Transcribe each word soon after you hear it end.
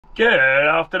Good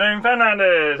afternoon,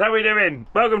 Fenlanders. How are we doing?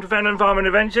 Welcome to Fenland Farming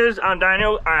Adventures. I'm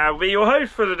Daniel. I'll be your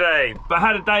host for the day. But I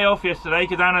had a day off yesterday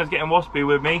because Anna's getting waspy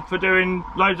with me for doing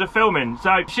loads of filming.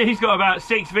 So she's got about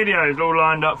 6 videos all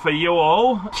lined up for you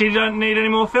all. She doesn't need any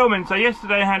more filming. So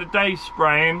yesterday I had a day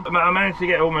spraying. I managed to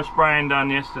get all my spraying done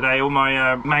yesterday. All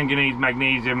my manganese,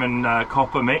 magnesium and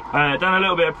copper mix. Done a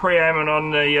little bit of pre-amming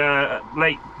on the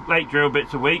late drill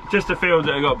bits a week, just the fields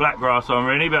that have got black grass on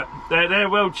really, but they're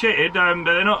well chitted,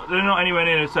 but they're not anywhere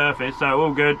near the surface, so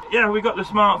all good. Yeah, we got the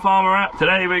Smart Farmer app.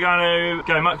 Today we're going to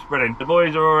go muck spreading. The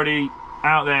boys are already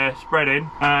out there spreading. Me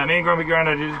and Grumpy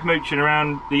Grandad are just mooching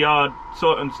around the yard,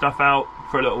 sorting stuff out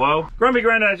for a little while. Grumpy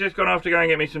Grandad's just gone off to go and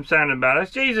get me some sand and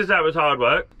ballast. Jesus, that was hard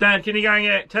work. Dad, can you go and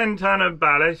get 10 tonne of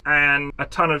ballast and a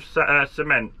tonne of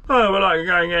cement? Oh, well, I can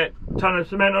go and get a tonne of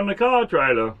cement on the car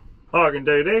trailer. Oh, I can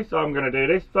do this, I'm going to do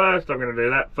this first, I'm going to do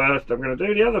that first, I'm going to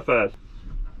do the other first.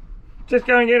 Just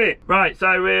go and get it. Right,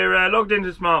 so we're logged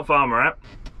into Smart Farmer app.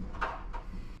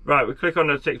 Right, we click on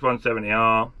the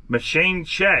 6170R. Machine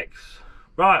checks.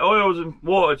 Right, oils and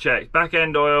water checks. Back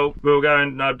end oil, we'll go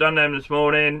and I've done them this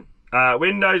morning.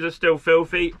 Windows are still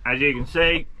filthy, as you can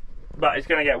see. But it's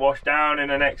going to get washed down in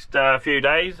the next few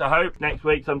days, I hope. Next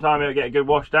week sometime it'll get a good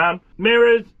wash down.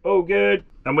 Mirrors, all good.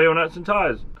 And wheel nuts and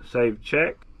tyres. Save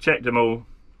check. Checked them all,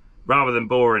 rather than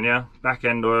boring, yeah. Back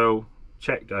end oil,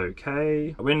 checked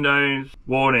okay. Windows,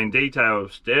 warning,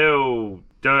 details, still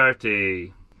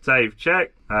dirty. Save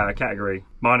check, category,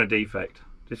 minor defect.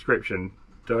 Description,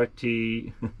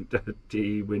 dirty,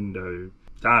 dirty window.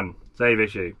 Done, save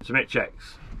issue, submit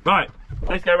checks. Right,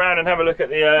 let's go around and have a look at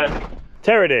the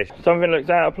terror dish. Something looks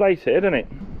out of place here, doesn't it?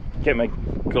 Get my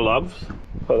gloves,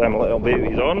 put them little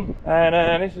beauties on,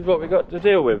 and this is what we got to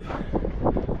deal with.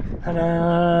 And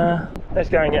let's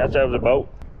go and get ourselves a bolt,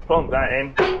 plonk that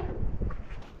in.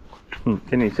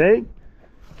 Can you see?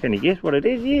 Can you guess what it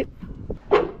is yet?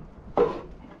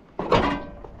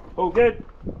 All good.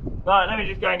 Right, let me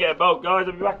just go and get a bolt, guys.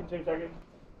 I'll be back in 2 seconds.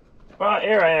 Right,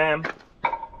 here I am.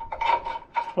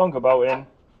 Plonk a bolt in.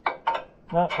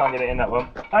 No, can't get it in that one.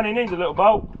 Only needs a little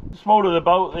bolt. The smaller the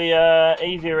bolt, the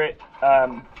easier it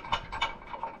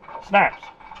snaps.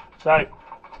 So,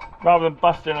 rather than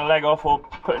busting a leg off or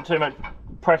putting too much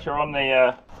pressure on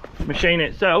the machine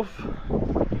itself,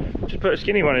 just put a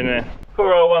skinny one in there.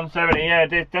 Poor old 170, yeah,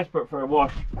 desperate for a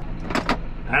wash.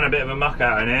 And a bit of a muck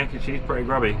out in here because she's pretty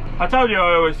grubby. I told you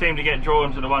I always seem to get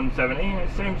drawn to the 170.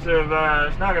 It seems to have,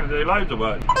 it's now going to do loads of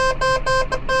work. I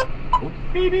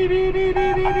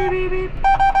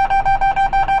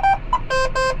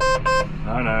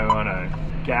know.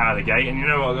 Get out of the gate, and you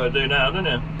know what I've got to do now, don't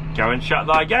you? Go and shut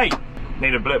thy gate.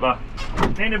 Need a blipper.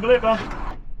 Need a blipper.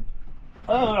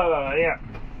 Oh, yeah.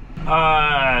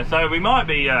 So we might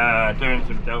be doing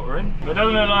some deltering, but it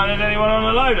doesn't look like there's anyone on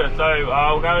the loader, so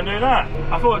I'll go and do that.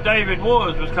 I thought David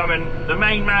Waters was coming, the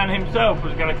main man himself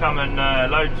was going to come and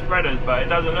load spreaders, but it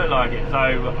doesn't look like it, so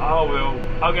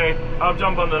I'll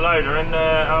jump on the loader and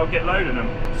I'll get loading them.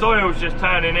 Soil's just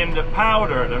turning into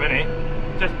powder at the minute.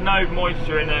 Just no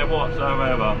moisture in there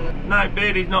whatsoever. No,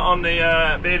 Beardy's not on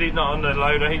the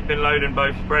loader. He's been loading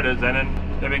both spreaders then, and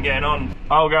they've been getting on.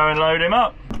 I'll go and load him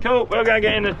up. Cool. We'll go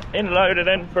get in the loader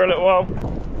then for a little while.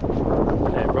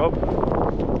 There, Rob.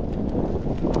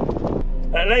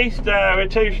 At least with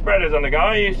 2 spreaders on the go.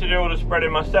 I used to do all the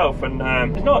spreading myself, and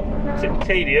it's not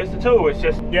tedious at all. It's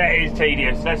just, yeah, it is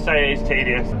tedious. Let's say it is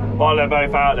tedious. While they're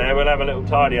both out there, we'll have a little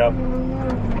tidy up.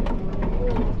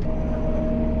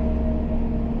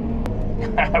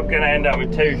 I'm going to end up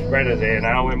with 2 spreaders here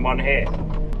now in one hit.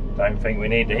 Don't think we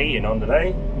need the heating on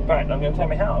today. In fact, I'm going to take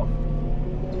my hat off.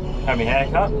 Have my hair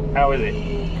cut. How is it?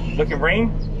 Looking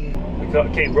green? We've got to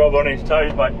keep Rob on his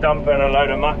toes by dumping a load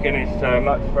of muck in his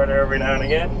muck spreader every now and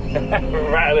again.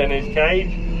 Rattling his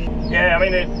cage. Yeah, I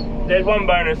mean, there's one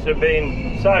bonus of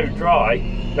being so dry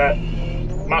that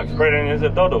muck spreading is a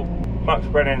doddle. Muck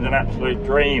spreading is an absolute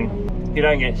dream. You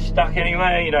don't get stuck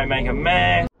anywhere, you don't make a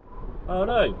mess. Oh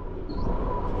no.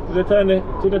 Did I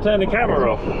turn the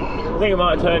camera off? I think I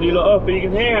might have turned you lot off, but you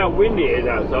can hear how windy it is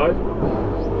outside.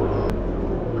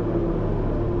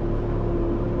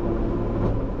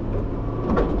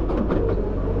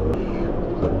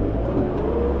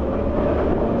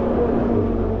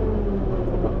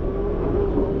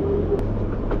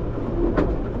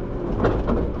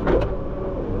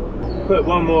 Put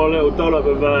one more little dollop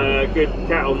of good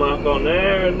cattle muck on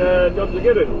there, and job's a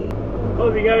good one.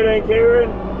 Off you go then,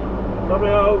 Kieran. Lovely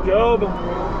old job.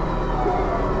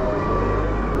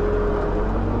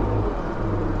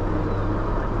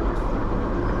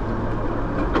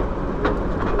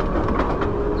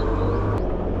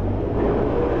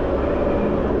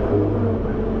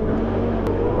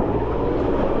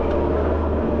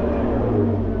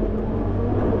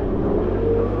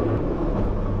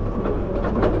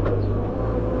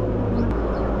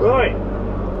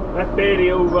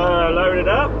 spreaded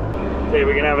up. See if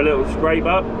we can have a little scrape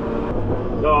up.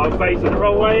 Oh, I'm facing the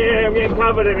wrong way here, I'm getting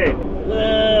covered in it.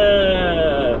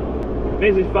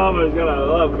 Mrs. Farmer's gonna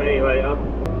love me later.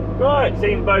 Right,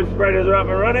 seems both spreaders are up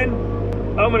and running.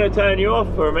 I'm gonna turn you off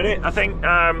for a minute. I think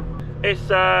it's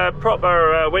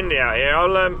proper windy out here.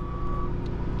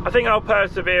 I think I'll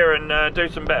persevere and do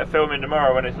some better filming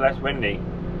tomorrow when it's less windy,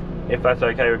 if that's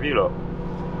okay with you lot.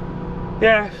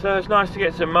 Yeah, so it's nice to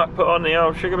get some muck put on the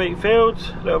old sugar beet fields,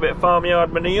 a little bit of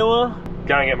farmyard manure.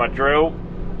 Go and get my drill,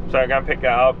 so I'm going to pick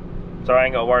that up, so I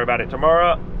ain't got to worry about it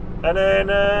tomorrow. And then,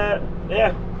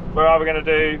 yeah, we're either going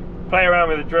to play around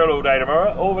with the drill all day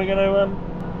tomorrow, or we're going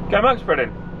to go muck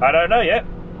spreading. I don't know yet.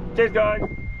 Cheers, guys.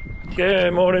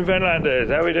 Good morning, Finlanders.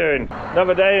 How we doing?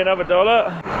 Another day, another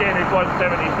dollar. Getting this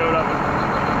 170 filled up with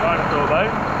dinosaur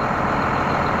bone.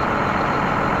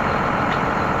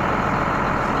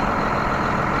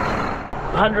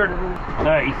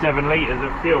 137 litres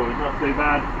of fuel is not too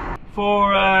bad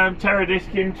for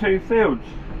Teradiscing 2 fields.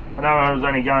 I know I was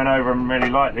only going over them really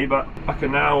lightly, but I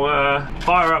can now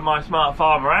fire up my Smart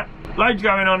Farmer app. Loads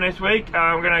going on this week.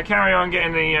 I'm going to carry on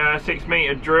getting the 6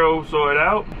 metre drill sorted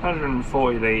out.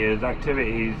 140 litres,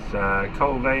 activities,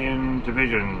 cultivating,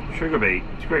 division, sugar beet,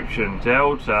 description,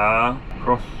 delta,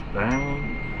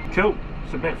 crossbound. Cool,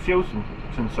 submit fuel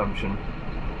consumption.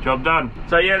 Job done.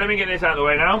 So yeah, let me get this out of the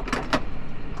way now.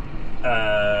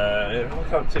 I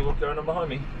can't see what's going on behind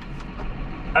me.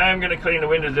 I am going to clean the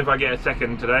windows if I get a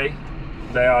second today.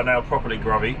 They are now properly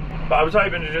grubby. But I was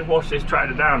hoping to just wash this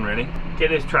tractor down really.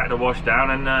 Get this tractor washed down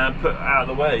and put it out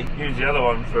of the way. Use the other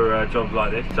one for jobs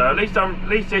like this. So at least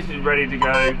this is ready to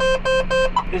go.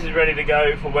 This is ready to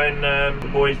go for when the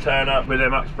boys turn up with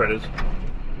their muck spreaders.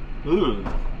 Ooh.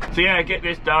 So yeah, get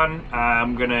this done.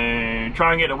 I'm going to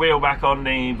try and get the wheel back on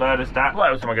the Verdestat. What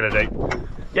else am I going to do?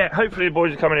 Yeah, hopefully the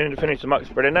boys are coming in to finish the muck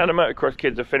spreading. Now the motocross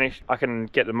kids are finished, I can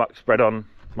get the muck spread on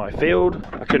my field.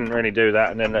 I couldn't really do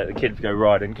that and then let the kids go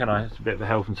riding, can I? It's a bit of a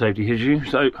health and safety issue.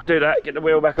 So do that, get the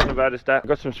wheel back on the Verdestat. I've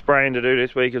got some spraying to do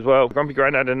this week as well. Grumpy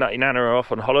Grandad and Nutty Nana are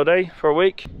off on holiday for a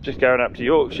week. Just going up to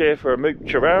Yorkshire for a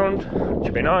mooch around, which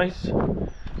should be nice. So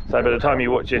by the time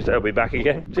you watch this, they'll be back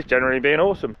again. Just generally being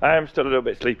awesome. I am still a little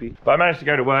bit sleepy. But I managed to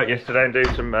go to work yesterday and do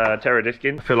some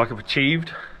Teradiscing. I feel like I've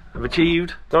achieved. As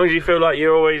long as you feel like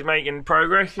you're always making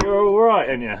progress, you're all right,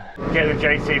 aren't you? Get the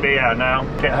Jcb out now.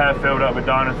 Get her filled up with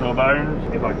dinosaur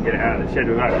bones. If I can get it out of the shed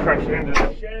without crashing into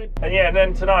the shed. And yeah, and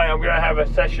then tonight I'm going to have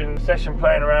a session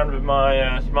playing around with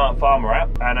my Smart Farmer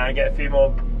app and get a few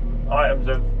more items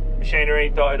of machinery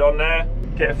dotted on there.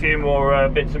 Get a few more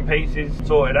bits and pieces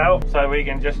sorted out so we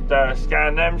can just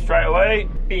scan them straight away.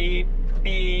 Beep,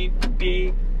 beep,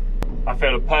 beep. I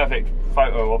feel a perfect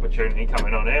photo opportunity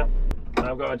coming on here.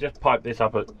 I've got to just pipe this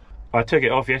up. I took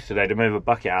it off yesterday to move a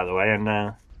bucket out of the way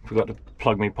and forgot to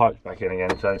plug my pipes back in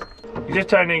again. So you just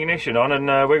turn the ignition on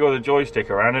and wiggle the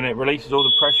joystick around and it releases all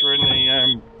the pressure in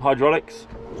the hydraulics.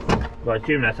 Well, I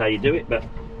assume that's how you do it, but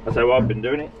that's how I've been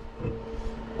doing it.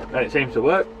 And it seems to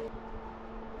work.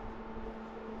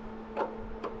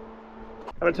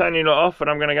 I'm going to turn you lot off and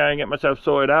I'm going to go and get myself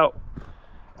sorted out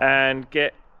and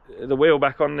get the wheel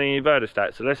back on the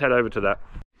Verdestat. So let's head over to that.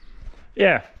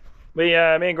 Yeah. Me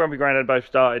and Grumpy Grandad both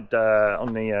started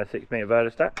on the 6 metre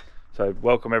Verdestat. So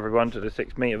welcome everyone to the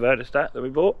 6 metre Verdestat that we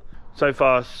bought. So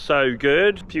far so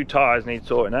good. A few tyres need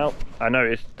sorting out. I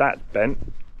noticed that's bent.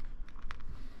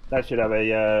 That should have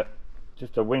a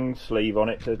just a wing sleeve on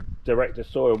it to direct the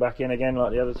soil back in again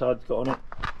like the other side's got on it.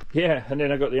 Yeah, and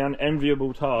then I got the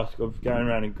unenviable task of going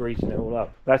around and greasing it all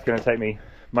up. That's going to take me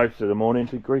most of the morning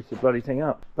to grease the bloody thing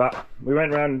up. But we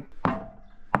went around,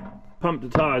 pumped the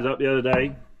tyres up the other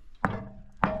day.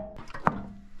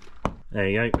 There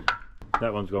you go.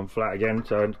 That one's gone flat again,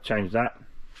 so I changed that.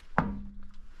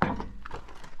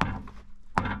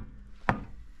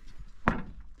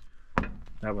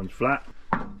 That one's flat.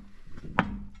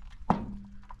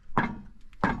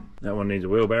 That one needs a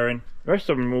wheel bearing. The rest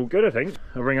of them are all good, I think.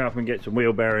 I'll ring up and get some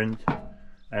wheel bearings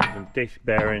and some disc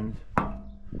bearings.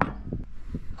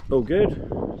 All good.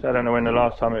 So I don't know when the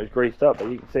last time it was greased up, but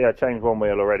you can see I changed one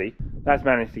wheel already. That's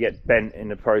managed to get bent in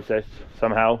the process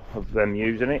somehow of them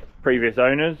using it. Previous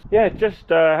owners. Yeah, it just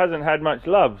hasn't had much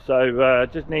love, so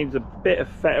just needs a bit of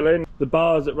fettling. The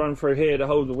bars that run through here to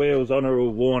hold the wheels on are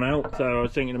all worn out, so I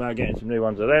was thinking about getting some new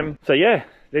ones of them. So yeah,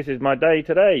 this is my day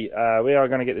today. We are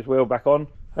going to get this wheel back on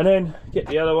and then get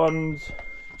the other ones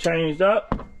changed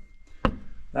up.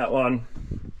 That one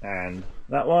and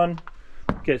that one.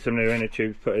 Get some new inner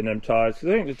tubes put in them tyres, because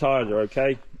I think the tyres are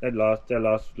okay. They'll last a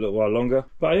little while longer.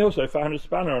 But I also found a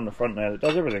spanner on the front there that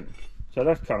does everything, so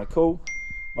that's kind of cool.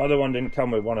 My other one didn't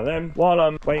come with one of them. While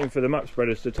I'm waiting for the muck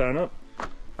spreaders to turn up,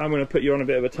 I'm going to put you on a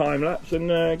bit of a time lapse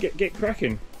and get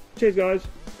cracking. Cheers, guys.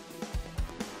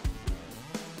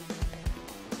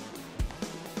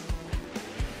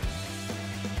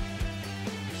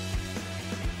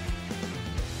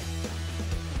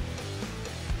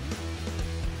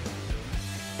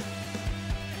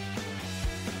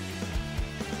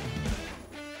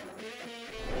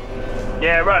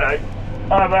 Yeah, righto.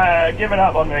 I've given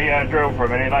up on the drill for a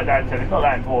minute. Like Dad said, it's not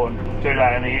that important. Do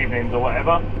that in the evenings or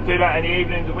whatever. Do that in the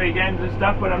evenings and weekends and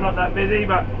stuff when I'm not that busy.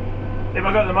 But if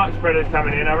I've got the muck spreaders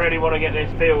coming in, I really want to get this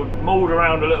field mauled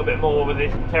around a little bit more with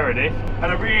this terra disc. And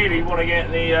I really want to get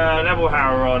the level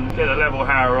harrower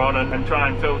on, and try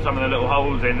and fill some of the little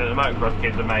holes in that the motocross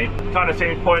kids have made. Kind of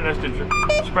seems pointless to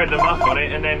spread the muck on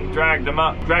it and then drag the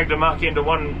muck into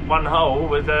one hole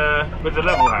with the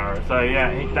level harrower. So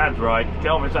yeah, Dad's right.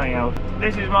 Tell me something else.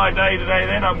 This is my day today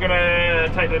then. I'm going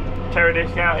to take the terra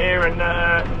disc out here and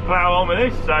plough on with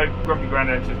this. So Grumpy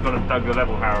Grandad's just gone and dug the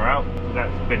level harrower out.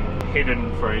 That's been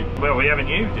hidden for, well, we haven't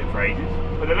used it for ages.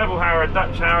 But the level harrower,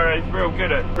 Dutch harrower, is real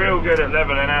good at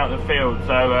leveling out the field.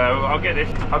 So I'll get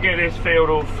this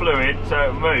field all fluid so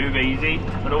it'll move easy,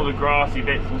 and all the grassy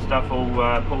bits and stuff all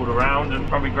pulled around. And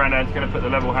probably Grandad's going to put the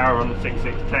level harrower on the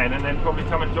 6610 and then probably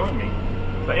come and join me.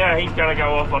 But yeah, he's going to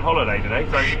go off on holiday today.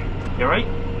 So you alright?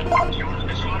 Do you want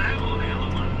this one out or the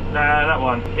other one? Nah, that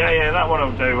one. Yeah, that one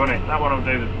will do, won't it? That one will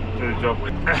do the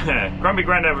job. Grumpy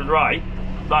Grandad was right.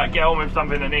 Like, get on with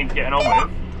something that needs getting on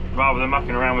with, rather than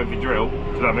mucking around with your drill,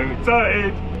 because I'm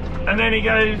excited. And then he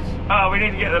goes, oh, we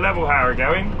need to get the level harrower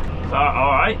going. So,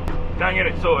 alright, go and get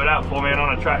it sorted out for me and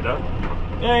on a tractor.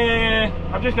 Yeah.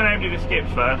 I'm just going to empty the skips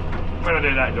first. I'm going to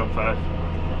do that job first.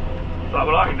 Like,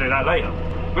 well, I can do that later.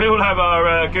 We all have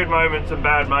our good moments and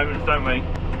bad moments, don't we?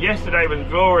 Yesterday was a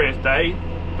glorious day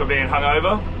for being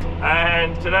hungover,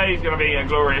 and today's going to be a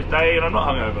glorious day and I'm not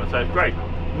hungover, so it's great.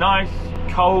 Nice,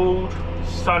 cold,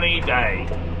 sunny day.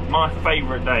 My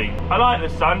favourite day. I like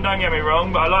the sun, don't get me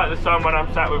wrong, but I like the sun when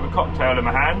I'm sat with a cocktail in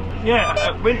my hand.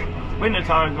 Yeah, winter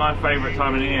time is my favourite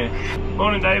time of the year.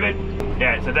 Morning, David.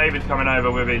 Yeah, so David's coming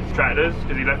over with his tractors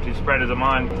because he left his spreaders at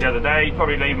mine the other day. He'd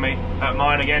probably leave me at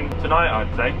mine again tonight,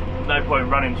 I'd say. No point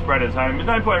running spreaders home. There's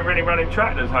no point really running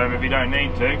tractors home if you don't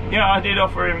need to. Yeah, I did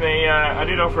offer him the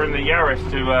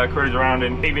Yaris to cruise around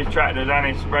and leave his tractors and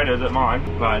his spreaders at mine.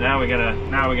 Right, now we're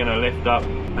gonna lift up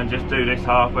and just do this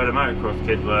half where the motocross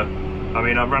kids were. I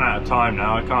mean, I've run out of time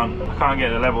now. I can't get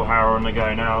the level harrower on the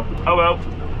go now. Oh well,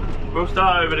 we'll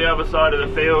start over the other side of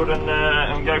the field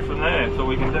and go from there. That's all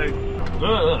we can do.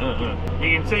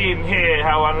 You can see and hear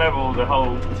how unlevel the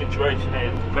whole situation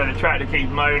is, where the tractor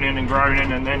keeps moaning and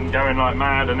groaning and then going like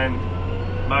mad and then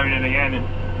moaning again and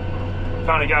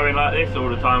kind of going like this all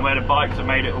the time, where the bikes have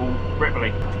made it all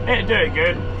ripply. It'll do it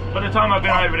good. By the time I've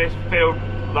been over this field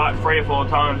like 3 or 4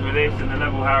 times with this and the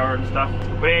level harrower and stuff,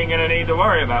 we ain't going to need to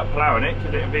worry about ploughing it,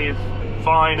 because it'll be as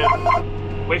fine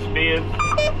and wispy as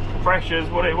fresh as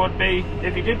what it would be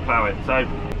if you did plough it. So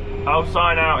I'll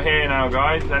sign out here now,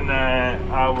 guys, and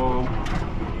I will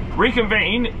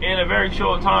reconvene in a very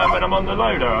short time when I'm on the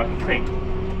loader, I think.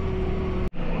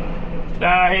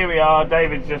 Here we are.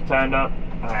 David's just turned up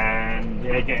and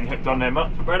yeah, getting hooked on their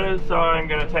muck spreaders. So I'm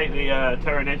going to take the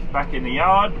terra disc back in the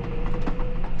yard.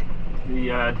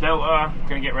 The Delta,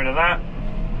 going to get rid of that,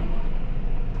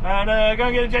 and go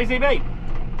and get a JCB.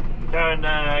 Go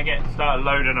and start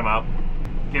loading them up.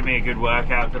 Give me a good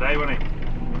workout today, won't it?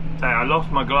 I lost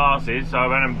my glasses, so I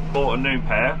went and bought a new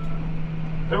pair.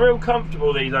 They're real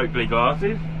comfortable, these Oakley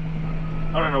glasses.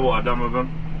 I don't know what I've done with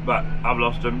them, but I've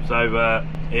lost them, so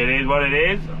it is what it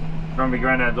is. Grumpy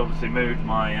Grandad's obviously moved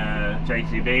my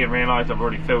JCB and realised I've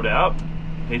already filled it up.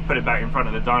 He's put it back in front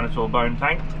of the dinosaur bone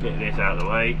tank. Get this out of the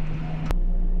way.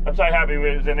 I'm so happy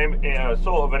with it.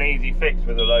 Sort of an easy fix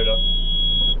with the loader.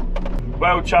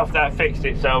 Well chuffed that fixed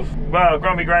itself. Well,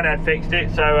 Grumpy Grandad fixed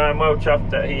it, so I'm well chuffed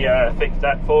that he fixed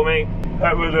that for me.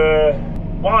 That was a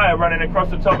wire running across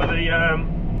the top of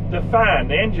the fan,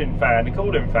 the engine fan, the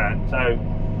cooling fan. So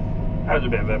that was a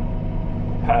bit of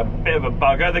a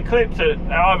bugger. The clips had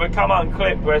either come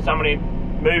unclipped where somebody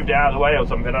moved it out of the way or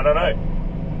something, I don't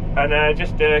know. And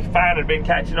just the fan had been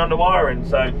catching on the wiring,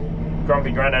 so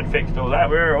Grumpy Grandad fixed all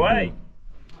that. We were away.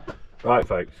 Right,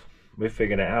 folks, we've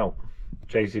figured it out.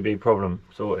 JCB problem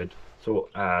sorted,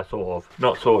 sort of,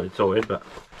 not sorted, but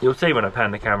you'll see when I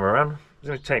pan the camera around. I'm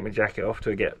going to take my jacket off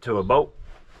to get to a bolt,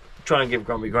 try and give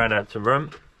Grumpy Grandad some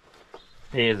room.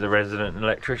 He is the resident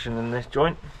electrician in this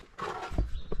joint.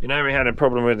 You know, we had a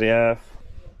problem with the earth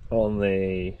on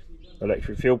the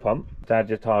electric fuel pump. Dad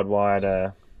just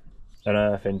hardwired an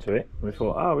earth into it. We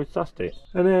thought, oh, we sussed it,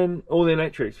 and then all the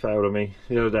electrics failed on me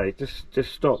the other day.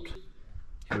 Just stopped.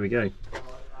 Here we go.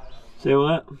 See all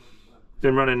that?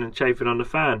 Been running and chafing on the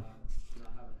fan.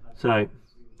 So,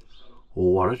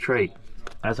 what a treat.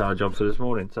 That's our job for this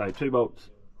morning. So 2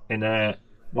 bolts in there,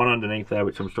 1 underneath there,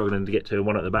 which I'm struggling to get to, and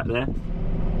 1 at the back there.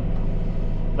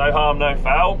 No harm, no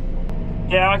foul.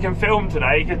 Yeah, I can film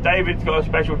today because David's got a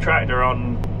special tractor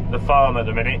on the farm at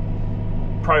the minute.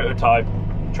 Prototype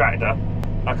tractor.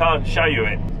 I can't show you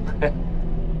it,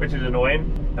 which is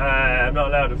annoying. I'm not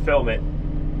allowed to film it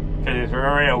because it's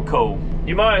real cool.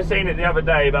 You might have seen it the other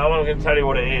day, but I'm not going to tell you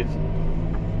what it is.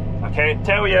 I can't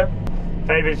tell you.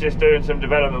 David's just doing some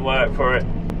development work for it,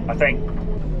 I think.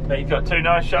 But he's got 2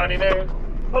 nice shiny new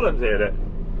Hollands here, look.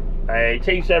 A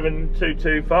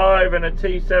T7-225 and a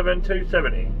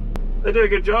T7-270. They do a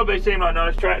good job. They seem like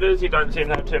nice tractors. You don't seem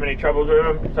to have too many troubles with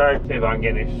them. So see if I can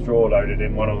get this straw loaded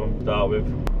in one of them to start with.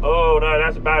 Oh no,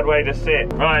 that's a bad way to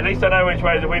sit. Right, at least I know which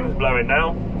way the wind's blowing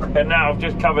now. And now I've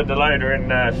just covered the loader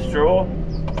in straw.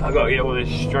 I've got to get all this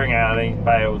string out of these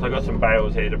bales. I've got some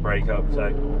bales here to break up.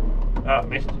 So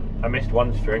I missed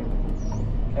 1 string.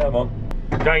 Come on.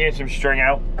 Go and get some string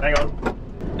out. Hang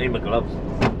on. Need my gloves.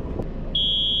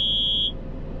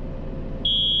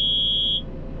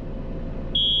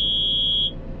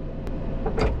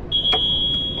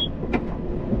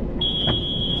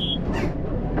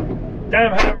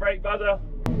 Damn handbrake buzzer.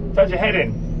 Touch your head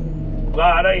in.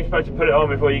 Like, I know you're supposed to put it on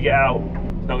before you get out.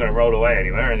 It's not going to roll away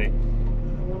anywhere, is it?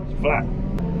 It's flat.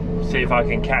 See if I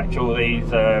can catch all these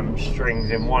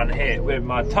strings in one hit with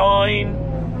my tine.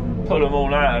 Pull them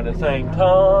all out at the same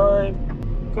time.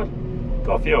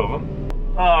 Got a few of them.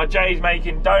 Oh, Jay's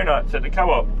making donuts at the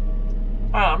co-op.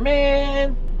 Oh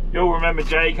man. You'll remember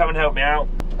Jay, come and help me out.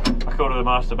 I called her the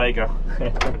master baker.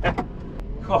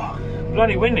 Oh,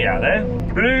 bloody windy out there.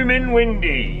 Bloomin'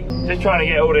 windy. Just trying to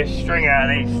get all this string out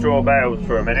of these straw bales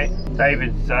for a minute.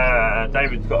 David's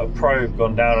got a probe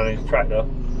gone down on his tractor,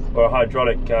 or a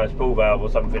hydraulic spool valve or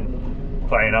something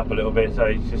playing up a little bit, so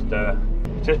he's just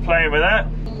playing with that.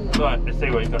 Right, let's see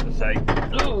what he's got to say.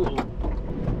 Ooh.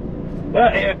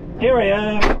 Well, here I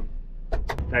am.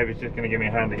 David's just going to give me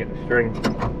a hand to get the string.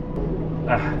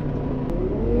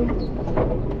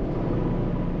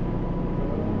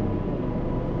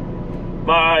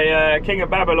 My King of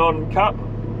Babylon cup.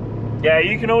 Yeah,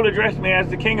 you can all address me as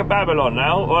the King of Babylon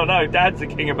now. Well, no, Dad's the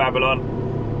King of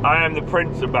Babylon. I am the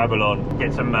Prince of Babylon.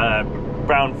 Get some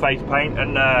brown face paint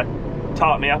and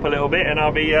tart me up a little bit and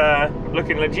I'll be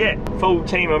looking legit. Full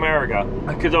Team America.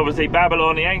 Because obviously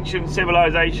Babylon, the ancient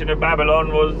civilization of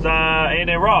Babylon was in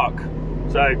Iraq.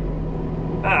 So,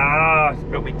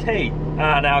 spilled me tea.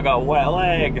 Now I got a wet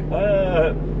leg.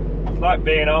 It's like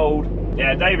being old.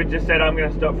 Yeah, David just said I'm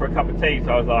going to stop for a cup of tea,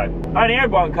 so I was like, I only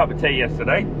had 1 cup of tea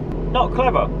yesterday. Not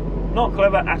clever. Not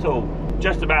clever at all.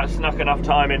 Just about snuck enough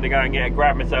time in to go and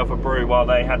grab myself a brew while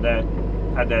they had their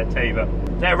tea, but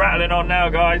they're rattling on now,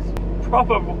 guys.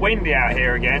 Proper windy out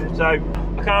here again, so I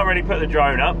can't really put the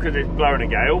drone up because it's blowing a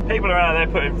gale. People are out there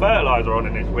putting fertiliser on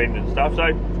in this wind and stuff,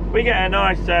 so we get a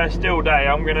nice still day.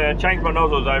 I'm going to change my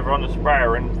nozzles over on the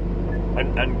sprayer and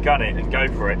gun it and go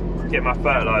for it. Get my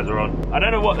fertiliser on. I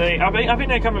don't know what I think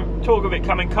they talk of it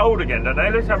coming cold again, don't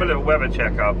they? Let's have a little weather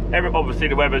check up. Obviously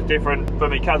the weather's different for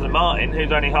my cousin Martin,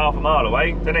 who's only half a mile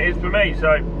away, than it is for me.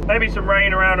 So maybe some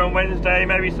rain around on Wednesday,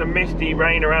 maybe some misty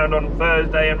rain around on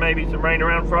Thursday, and maybe some rain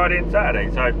around Friday and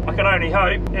Saturday. So I can only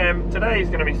hope. Today's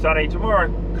going to be sunny, tomorrow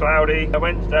cloudy,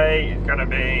 Wednesday is going to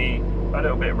be a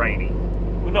little bit rainy.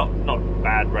 Well, not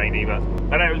bad rainy, but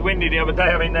I know it was windy the other day.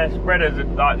 I mean, their spreaders,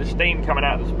 like the steam coming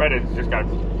out of the spreaders is just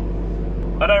going.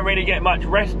 I don't really get much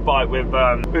respite with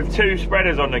 2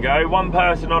 spreaders on the go. 1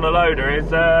 person on a loader is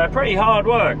pretty hard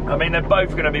work. I mean, they're both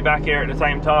going to be back here at the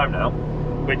same time now,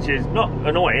 which is not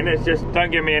annoying. It's just don't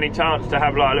give me any chance to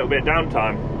have like a little bit of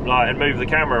downtime, like, and move the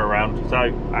camera around.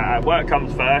 So work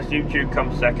comes first, YouTube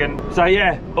comes second. So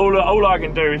yeah, all I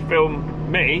can do is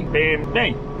film me being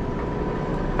me.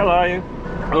 Hello.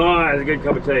 Oh, that's a good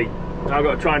cup of tea. I've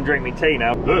got to try and drink me tea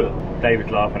now. Ugh. David's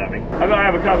laughing at me. I've got to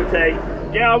have a cup of tea.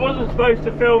 Yeah, I wasn't supposed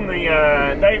to film the,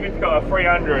 David's got a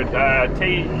 300,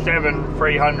 T7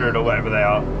 300 or whatever they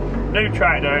are. New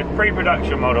tractor, it's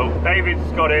pre-production model. David's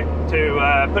got it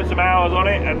to put some hours on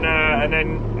it, and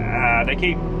then they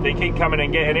keep coming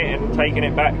and getting it and taking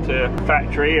it back to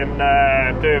factory and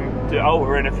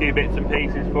altering a few bits and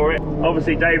pieces for it.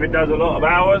 Obviously David does a lot of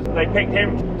hours. They picked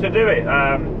him to do it.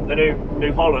 The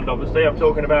new Holland, obviously, I'm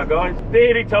talking about, guys.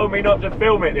 Beardy told me not to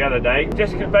film it the other day,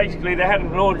 just because basically they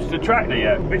hadn't launched the tractor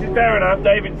yet, which is fair enough.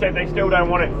 David said they still don't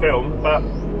want it filmed, but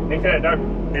he said it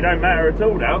don't matter at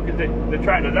all now because the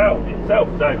tractor's out itself.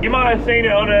 So you might have seen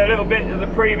it on a little bit of the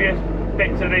previous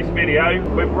bits of this video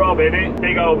with Rob in it.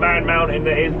 Big old man mountain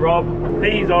that is Rob.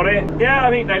 He's on it. Yeah, I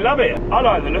think they love it. I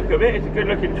like the look of it. It's a good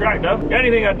looking tractor. The only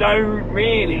thing I don't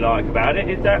really like about it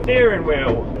is that steering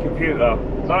wheel computer.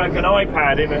 Like an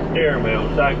iPad in a steering wheel.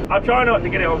 So I try not to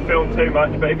get it on film too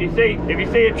much, but if you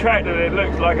see a tractor that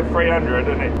looks like a 300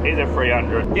 and it is a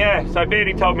 300. Yeah, so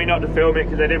Beardy told me not to film it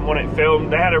because they didn't want it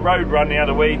filmed. They had a road run the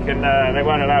other week and they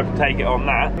weren't allowed to take it on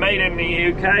that. Made in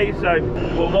the UK, so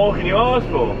what more can you ask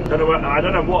for? I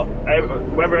don't know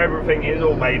whether everything is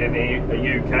all made in the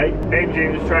UK.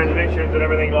 Engines, transmissions and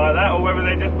everything like that, or whether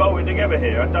they just bolted together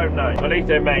here. I don't know. At least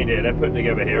they're made here. They're put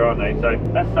together here, aren't they? So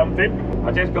that's something.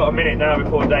 I just got a minute now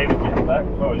before David gets back.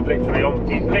 Well, he's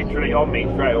literally on me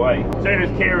straight away. As soon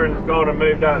as Kieran's gone and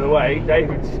moved out of the way,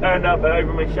 David's turned up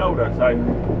over my shoulder. So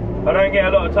I don't get a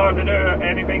lot of time to do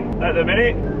anything at the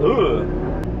minute. Ugh.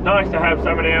 Nice to have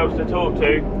somebody else to talk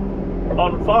to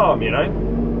on farm, you know.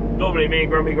 Normally me and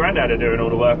Grumpy Grandad are doing all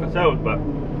the work ourselves, but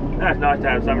that's nice to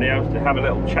have somebody else to have a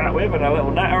little chat with and a little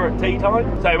natter at tea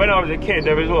time. So when I was a kid,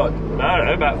 there was what, I don't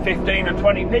know, about 15 or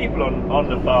 20 people on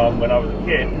the farm when I was a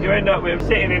kid. You end up with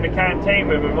sitting in the canteen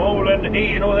with them all and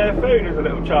eating all their food as a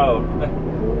little child.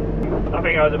 I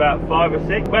think I was about 5 or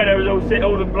 6. When there was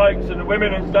all the blokes and the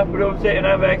women and stuff would all sit and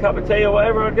have their cup of tea or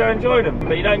whatever, I'd go and join them.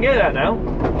 But you don't get that now.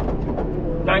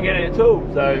 Don't get it at all.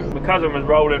 So my cousin was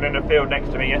rolling in the field next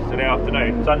to me yesterday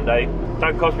afternoon, Sunday.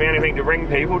 Don't cost me anything to ring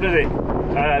people, does it?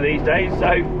 These days. So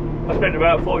I spent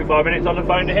about 45 minutes on the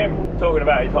phone to him, talking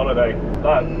about his holiday.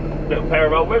 Like little pair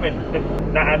of old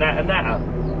women. Natter.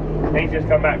 He's just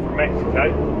come back from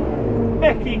Mexico.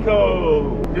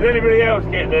 Does anybody else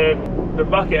get the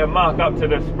bucket of muck up to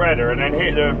the spreader and then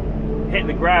hit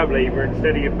the grab lever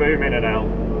instead of your boom in and out?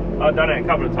 I've done it a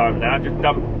couple of times now.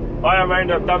 I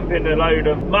end up dumping a load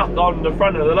of muck on the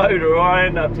front of the loader, or I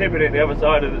end up tipping it the other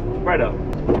side of the spreader.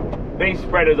 These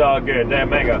spreaders are good, they're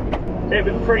mega. It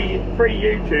was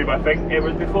pre-YouTube, I think. It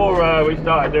was before we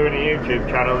started doing a YouTube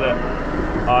channel that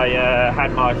I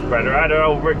had my spreader. I had an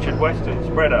old Richard Weston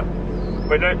spreader,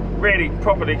 but really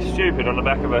properly stupid on the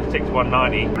back of a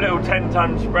 6190. Little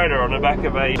 10-ton spreader on the back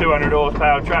of a 200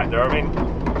 horsepower tractor. I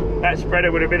mean, that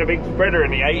spreader would have been a big spreader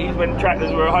in the 80s when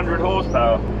tractors were 100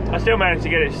 horsepower. I still managed to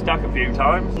get it stuck a few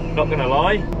times, not gonna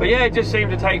lie. But yeah, it just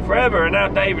seemed to take forever, and now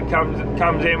David comes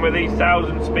in with these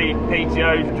 1,000 speed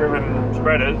PTO driven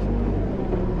spreaders.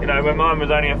 You know, when mine was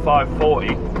only a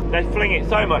 540, they fling it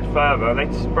so much further,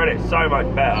 they spread it so much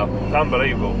better. It's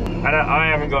unbelievable. And I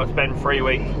haven't got to spend 3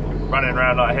 weeks running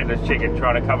around like a headless chicken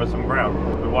trying to cover some ground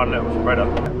with one little spreader.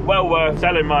 Well worth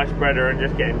selling my spreader and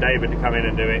just getting David to come in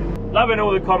and do it. Loving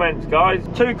all the comments, guys.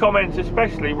 2 comments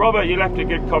especially. Robert, you left a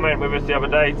good comment with us the other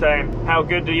day saying how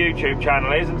good the YouTube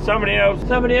channel is, and somebody else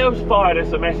fired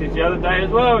us a message the other day as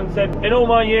well and said, in all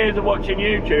my years of watching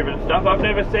YouTube and stuff, I've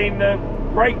never seen the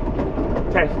brake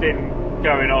testing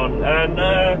going on,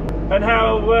 and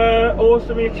how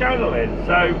awesome your channel is.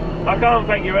 So I can't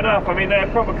thank you enough. I mean, they're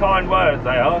proper kind words,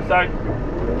 they are.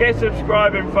 So get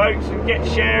subscribing, folks, and get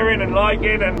sharing and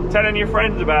liking and telling your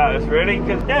friends about us, really,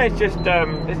 because yeah, it's just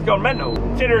it's gone mental.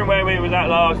 Considering where we was at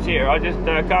last year, I just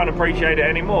can't appreciate it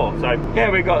anymore. So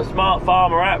yeah, we've got Smart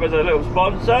Farmer app as a little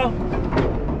sponsor.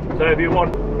 So if you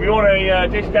want a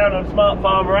discount on Smart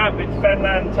Farmer app, it's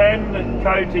Fenland10, the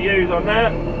code to use on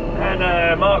that.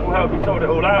 And Mark will help you sort it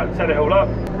all out and set it all up,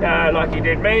 like he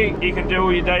did me. You can do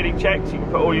all your daily checks, you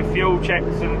can put all your fuel checks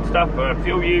and stuff,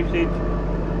 fuel usage,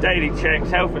 daily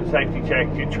checks, health and safety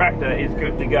checks. Your tractor is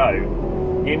good to go.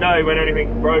 You know when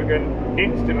anything's broken,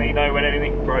 instantly know when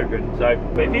anything's broken. So,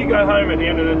 but if you go home at the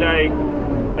end of the day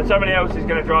and somebody else is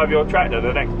going to drive your tractor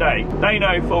the next day, they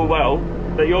know full well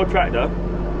that your tractor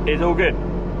is all good.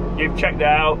 You've checked it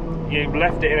out, you've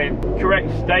left it in a correct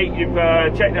state, you've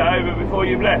checked it over before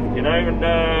you've left, you know, and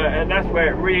that's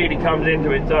where it really comes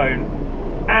into its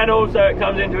own. And also it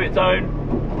comes into its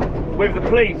own with the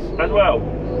police as well.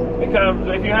 Because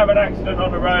if you have an accident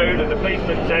on the road and the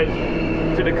policeman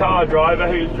says to the car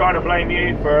driver who's trying to blame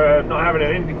you for not having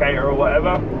an indicator or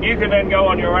whatever, you can then go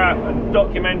on your app and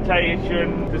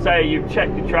documentation to say you've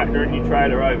checked your tractor and your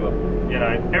trailer over. You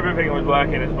know, everything was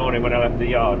working this morning when I left the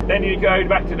yard. Then you go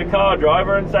back to the car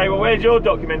driver and say, well, where's your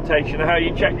documentation of how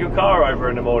you checked your car over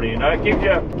in the morning? You know, it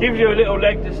gives you a little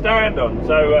leg to stand on.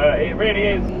 So it really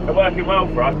is working well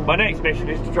for us. My next mission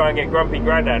is to try and get Grumpy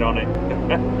Grandad on it.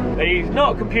 He's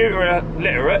not computer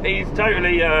literate, he's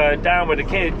totally down with the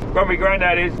kids. Grumpy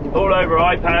Grandad is all over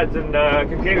iPads and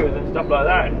computers and stuff like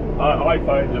that, and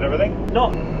iPhones and everything.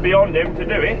 Not beyond him to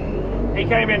do it, he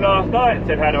came in last night and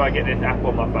said, how do I get this app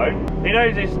on my phone? He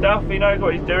knows his stuff, he knows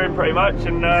what he's doing pretty much,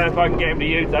 and if I can get him to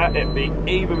use that, it'd be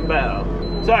even better.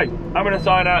 So, I'm going to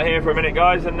sign out here for a minute,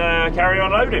 guys, and carry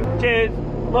on loading. Cheers!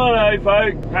 Hello,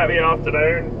 folks. Happy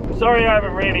afternoon. Sorry I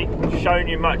haven't really shown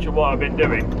you much of what I've been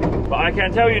doing, but I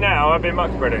can tell you now, I've been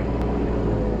muck spreading.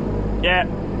 Yeah,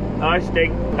 I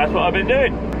stink. That's what I've been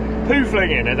doing. Poo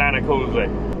flinging, as Anna calls it.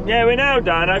 Yeah, we're now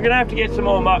done. I'm going to have to get some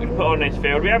more muck to put on this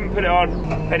field. We haven't put it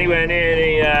on anywhere near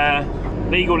the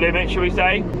legal limit, shall we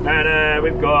say. And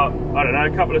we've got, I don't know,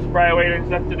 a couple of sprayer wheelings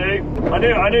left to do. I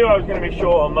knew I was going to be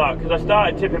short on muck, because I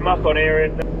started tipping muck on here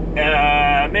in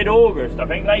mid-August, I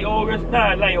think. Late August?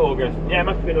 No, late August. Yeah, it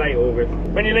must have been late August.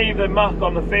 When you leave the muck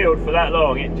on the field for that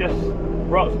long, it just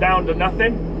rots down to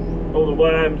nothing. All the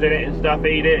worms in it and stuff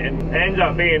eat it, and it ends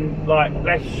up being like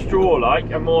less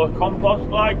straw-like and more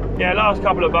compost-like. Yeah, last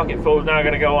couple of bucketfuls now are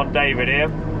going to go on David here,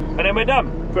 and then we're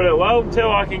done for a little while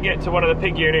until I can get to one of the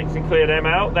pig units and clear them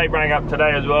out. They rang up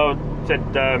today as well, said,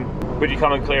 would you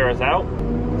come and clear us out?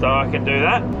 So I can do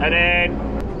that. And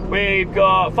then we've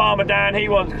got Farmer Dan, he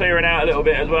wants clearing out a little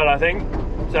bit as well, I think.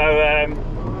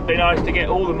 So be nice to get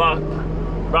all the muck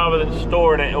rather than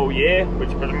storing it all year, which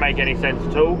doesn't make any sense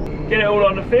at all. Get it all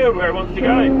on the field where it wants to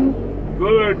go.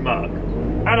 Good muck.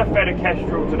 And I fed a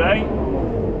kestrel today.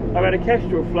 I've had a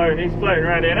kestrel floating, he's floating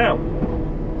around here now.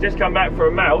 Just come back for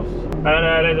a mouse, and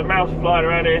there's a mouse flying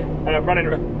around here,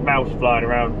 mouse flying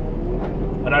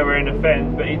around. I know we're in the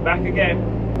fence, but he's back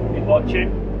again. He's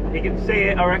watching, he can see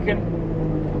it, I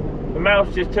reckon. The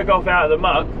mouse just took off out of the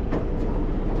muck,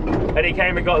 and he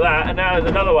came and got that, and now there's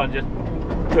another one just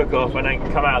took off and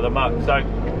then come out of the muck.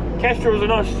 So kestrels are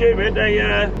not stupid, they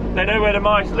know where the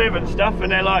mice live and stuff,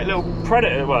 and they're like little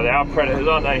predators. Well, they are predators,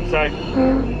 aren't they? So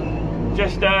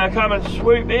just come and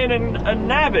swoop in and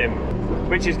nab him,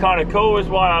 which is kind of cool. Is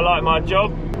why I like my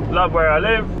job, love where I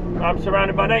live, I'm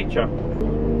surrounded by nature.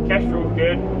 Kestrel's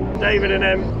good. David and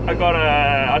them, I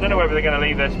don't know whether they're going to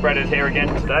leave their spreaders here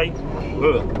again today.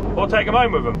 Ugh. Or take them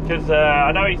home with them, because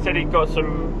I know he said he's got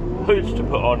some hoods to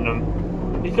put on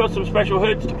them. He's got some special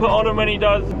hoods to put on them when he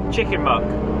does chicken muck,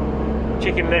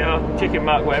 chicken litter, chicken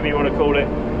muck, whatever you want to call it.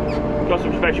 Got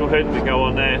some special hoods that go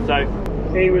on there, so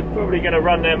he was probably going to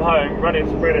run them home, run his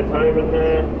spreaders home,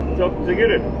 and job's a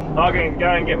good one. I'm going to go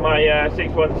and get my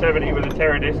 6170 with a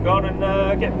Terra disc on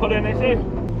and get pulling this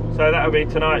in. So that'll be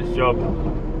tonight's job.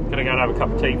 Gonna go and have a cup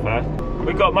of tea first.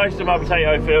 We got most of my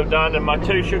potato field done and my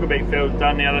 2 sugar beet fields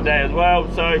done the other day as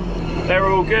well, so they're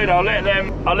all good. I'll let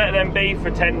them be for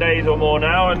 10 days or more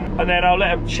now, and then I'll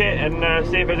let them chit and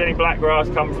see if there's any black grass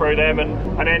come through them,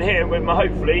 and then hit them with my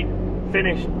hopefully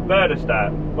finished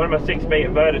verdostat. One of my 6-meter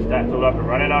verdostats all up and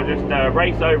running. I'll just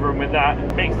race over them with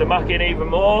that, mix the muck in even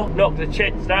more, knock the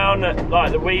chits down,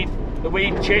 like the weed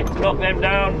chits, knock them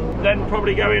down, then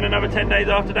probably go in another 10 days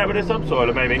after that with a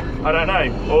subsoiler maybe. I don't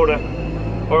know.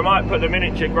 Or I might put the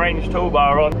miniature Grange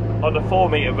toolbar on the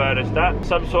 4-meter verdostat,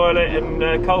 subsoil it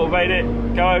and cultivate it,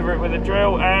 go over it with a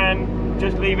drill and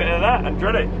just leave it at that and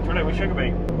drill it with sugar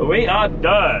beet. But we are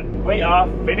done. We are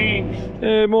finished.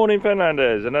 Good morning,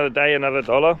 Finlanders. Another day, another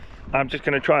dollar. I'm just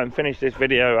going to try and finish this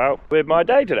video out with my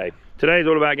day today. Today's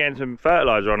all about getting some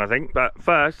fertiliser on, I think. But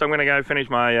first, I'm going to go finish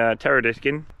my Terra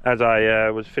discing, as I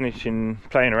was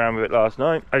playing around with it last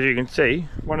night. As you can see,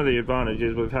 one of the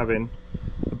advantages with having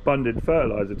a bundled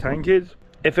fertiliser tank is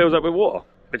it fills up with water,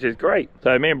 which is great.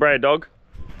 So me and Brad Dog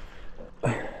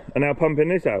are now pumping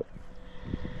this out.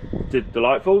 It's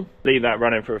delightful. Leave that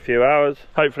running for a few hours.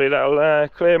 Hopefully that'll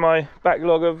clear my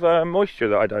backlog of moisture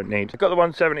that I don't need. I got the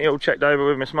 170 all checked over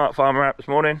with my Smart Farmer app this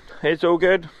morning. It's all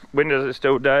good. Windows are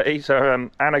still dirty, so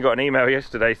Anna got an email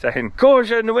yesterday saying,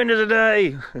 "Caution, the windows are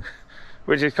dirty,"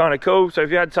 which is kind of cool. So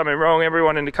if you had something wrong,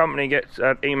 everyone in the company gets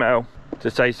an email to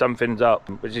say something's up,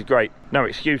 which is great. No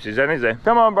excuses then, is there?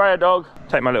 Come on, Brad Dog.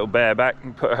 Take my little bear back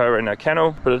and put her in a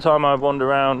kennel. By the time I've wandered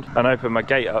around and opened my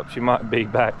gate up, she might be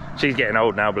back. She's getting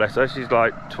old now, bless her. She's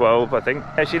like 12, I think.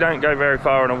 Yeah, she don't go very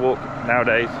far on a walk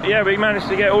nowadays. Yeah, we managed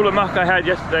to get all the muck I had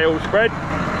yesterday all spread,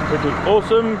 which was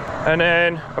awesome. And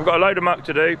then I've got a load of muck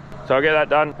to do, so I'll get that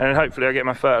done, and then hopefully I'll get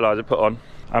my fertiliser put on.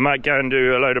 I might go and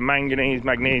do a load of manganese,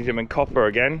 magnesium and copper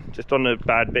again, just on the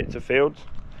bad bits of fields.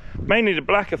 Mainly the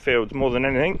blacker fields more than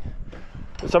anything.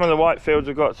 But some of the white fields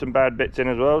have got some bad bits in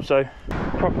as well, so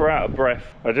proper out of breath.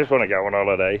 I just want to go on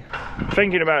holiday.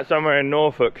 Thinking about somewhere in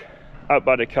Norfolk, up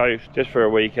by the coast, just for a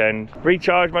weekend.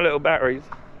 Recharge my little batteries.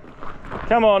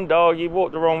 Come on, dog, you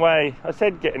walked the wrong way. I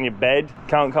said get in your bed.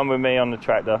 Can't come with me on the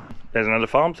tractor. There's another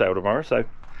farm sale tomorrow, so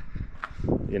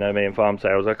you know me and farm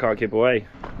sales, I can't keep away.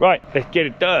 Right, let's get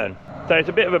it done. So it's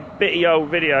a bit of a bitty old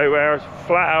video where I was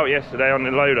flat out yesterday on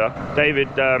the loader. David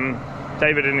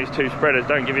David and his 2 spreaders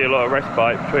don't give you a lot of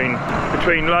respite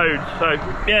between loads. So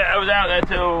yeah, I was out there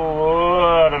till,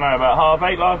 I don't know, about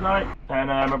 8:30 last night. And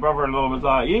my brother-in-law was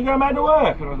like, "You going back to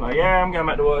work?" And I was like, "Yeah, I'm going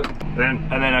back to work." And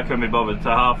then I couldn't be bothered, so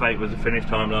 8:30 was the finish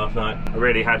time last night. I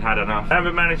really had enough. I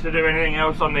haven't managed to do anything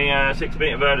else on the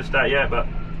 6-metre Verdestat yet, but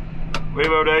we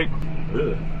will do.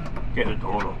 Ugh. Get the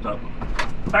door locked up.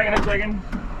 Back in a second.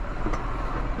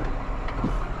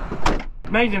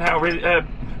 Amazing how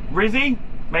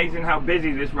amazing how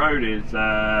busy this road is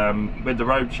with the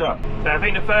road shut. So I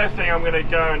think the first thing I'm going to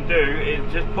go and do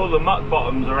is just pull the muck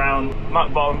bottoms around.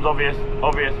 Muck bottoms,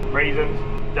 obvious reasons.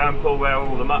 Don't pull where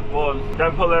all the muck was.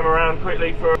 Don't pull them around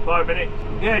quickly for 5 minutes.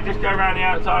 Yeah, just go around the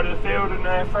outside of the field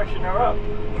and freshen her up.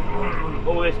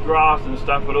 All this grass and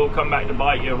stuff will all come back to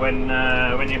bite you when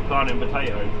you're planting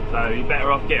potatoes. So you're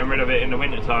better off getting rid of it in the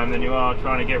winter time than you are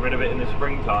trying to get rid of it in the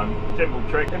springtime. Simple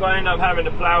trick. If I end up having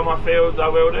to plough my fields, I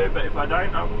will do, but if I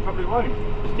don't, I probably won't.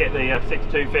 Just get the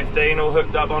 6.215 all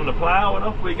hooked up on the plough and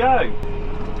off we go.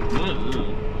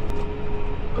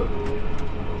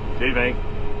 Excuse me.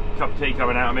 Cup of tea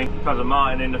coming out of me. Cousin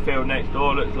Martin in the field next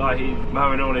door looks like he's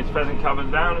mowing all his pheasant covers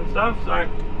down and stuff, so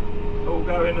all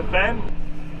go in the fan.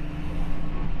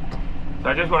 So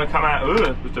I just want to come out,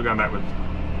 we're still going backwards.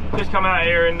 Just come out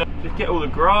here and just get all the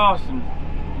grass and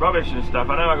rubbish and stuff.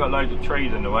 I know I've got loads of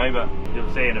trees in the way, but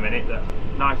you'll see in a minute that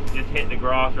nice to just hit the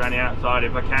grass around the outside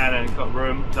if I can and got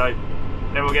room. So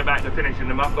then we'll get back to finishing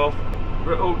the muck off.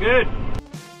 We're all good.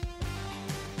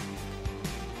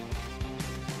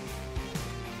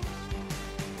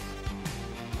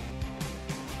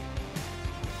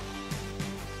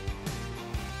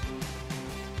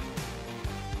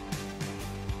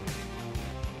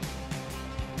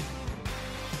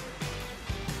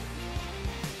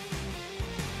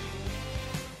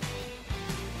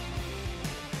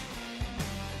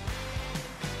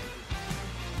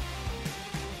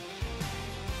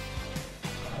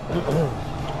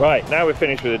 Right, now we're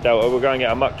finished with the Delta, we'll go and get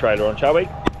our muck trailer on, shall we?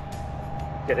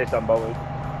 Get this unbolted.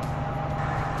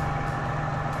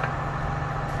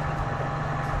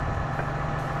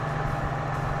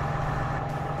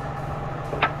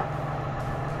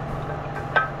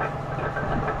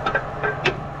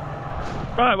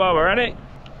 Right, while we're at it,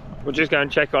 we'll just go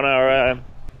and check on our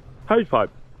hose pipe.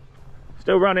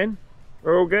 Still running,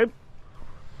 we're all good.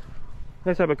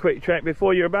 Let's have a quick check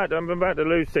before I'm about to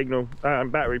lose signal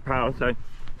and battery power, so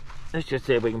let's just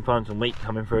see if we can find some wheat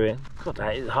coming through here. God,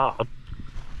 that is hard.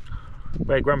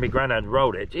 Where Grumpy Grandad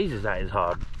rolled it, Jesus, that is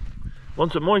hard.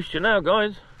 Want some moisture now,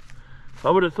 guys. I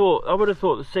would have thought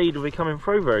the seed would be coming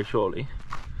through very shortly.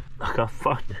 I can't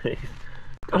find this.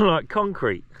 Kind of like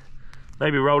concrete.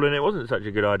 Maybe rolling it wasn't such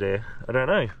a good idea. I don't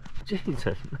know.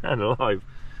 Jesus, man alive.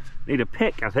 Need a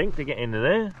pick, I think, to get into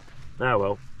there. Oh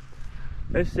well.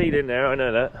 There's seed in there, I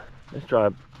know that. Let's try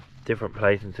a different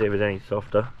place and see if there's any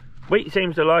softer. Wheat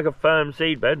seems to like a firm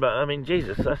seed bed, but I mean,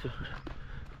 Jesus, that's...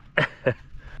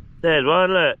 There's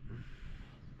one, look.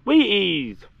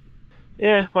 Wheaties!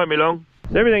 Yeah, won't be long.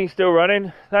 So everything's still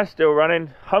running, that's still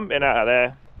running, humping out of there.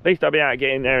 At least I'll be able to get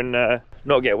in there and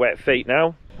not get wet feet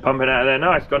now. Pumping out of there,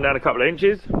 nice, gone down a couple of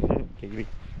inches.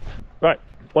 Right,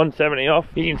 170 off.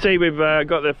 You can see we've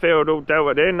got the field all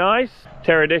delted in, nice.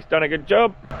 Terradisc done a good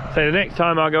job. So the next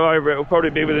time I go over it will probably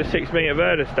be with a 6-metre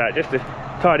Verdestat, just to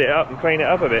tidy it up and clean it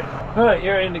up a bit. Right,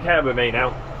 you're in the cab with me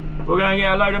now. We're going to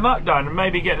get a load of muck done and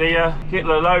maybe get the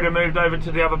loader moved over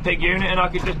to the other pig unit, and I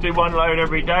could just do 1 load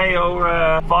every day or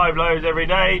 5 loads every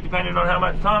day, depending on how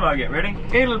much time I get ready.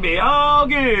 It'll be all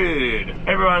good.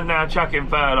 Everyone's now chucking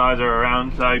fertiliser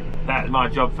around, so that's my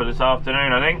job for this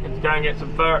afternoon, I think. Let's go and get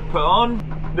some fert put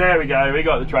on. There we go, we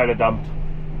got the trailer dumped.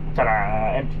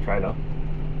 Ta-da, empty trailer.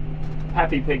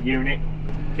 Happy pig unit.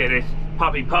 Get this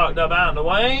puppy parked up out of the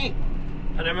way,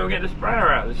 and then we'll get the sprayer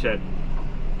out of the shed.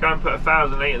 Go and put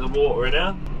 1,000 litres of water in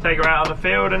there, take her out on the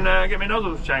field and get my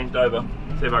nozzles changed over.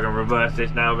 See if I can reverse this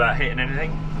now without hitting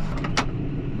anything.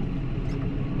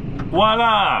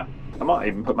 Voila! I might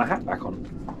even put my hat back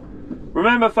on.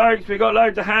 Remember folks, we got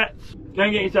loads of hats. Go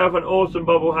and get yourself an awesome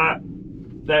bobble hat.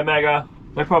 They're mega,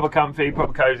 they're proper comfy,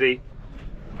 proper cosy,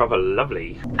 proper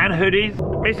lovely. And hoodies.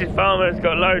 Mrs. Farmer's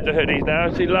got loads of hoodies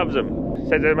now, she loves them.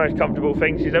 Says they're the most comfortable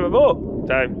thing she's ever bought.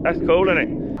 So that's cool, isn't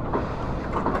it?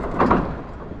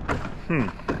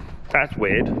 That's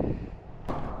weird.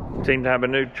 Seem to have a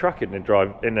new truck in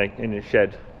the in the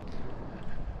shed.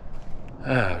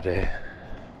 Oh dear.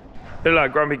 Look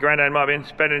like Grumpy Grandad might have been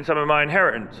spending some of my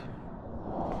inheritance.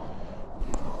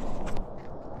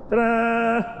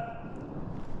 Ta-da!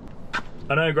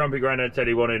 I know Grumpy Grandad said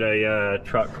he wanted a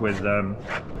truck with an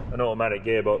automatic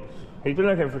gearbox. He's been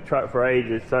looking for a truck for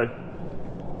ages, so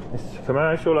it's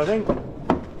commercial, I think.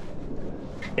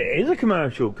 It is a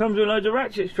commercial. Comes with loads of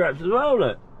ratchet straps as well,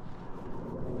 look.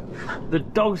 The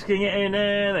dogs can get in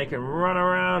there, they can run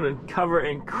around and cover it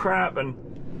in crap, and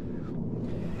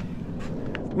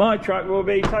my truck will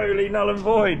be totally null and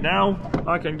void now.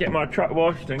 I can get my truck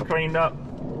washed and cleaned up.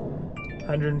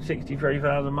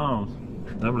 163,000 miles.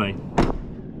 Lovely.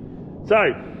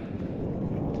 So,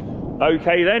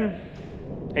 okay then.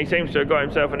 He seems to have got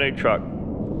himself a new truck.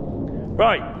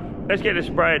 Right, let's get the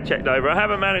sprayer checked over. I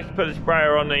haven't managed to put the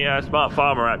sprayer on the Smart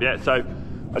Farmer app yet, so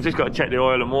I've just got to check the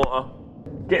oil and water.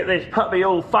 Get this puppy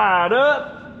all fired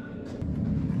up.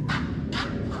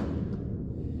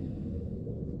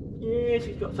 Yeah,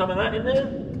 she's got some of that in there.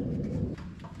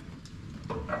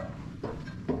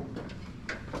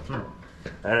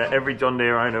 And every John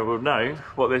Deere owner will know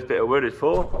what this bit of wood is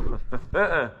for.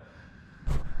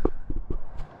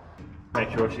 Make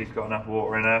sure she's got enough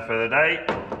water in her for the day.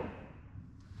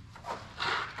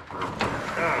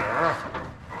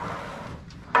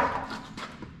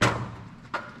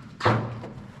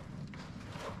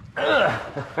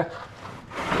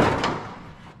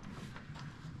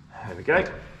 There we go.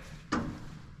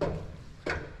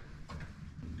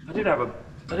 I did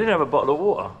have a bottle of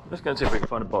water. Let's go and see if we can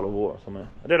find a bottle of water somewhere.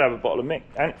 I did have a bottle of mix,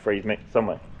 antifreeze mix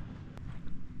somewhere.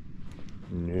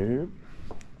 Nope.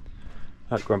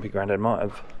 That grumpy granddad might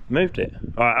have moved it.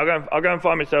 Alright, I'll go and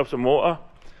find myself some water,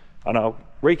 and I'll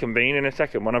reconvene in a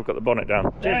second when I've got the bonnet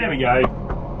down. There we go.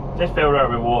 Just filled her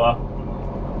up with water.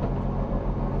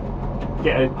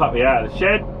 Get this puppy out of the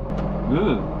shed.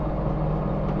 Ooh.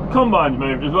 Combine's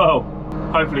moved as well.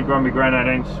 Hopefully grumpy granddad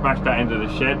ain't smashed that into the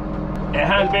shed. It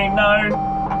has been known.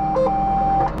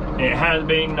 It has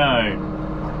been known.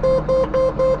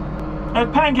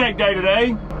 It's pancake day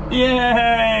today.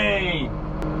 Yay!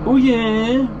 Oh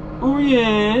yeah! Oh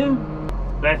yeah!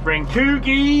 Let's bring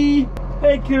Kooky!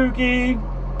 Hey Kooky!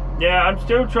 Yeah, I'm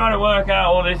still trying to work out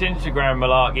all this Instagram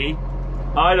malarkey.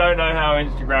 I don't know how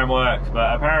Instagram works,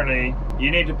 but apparently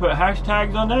you need to put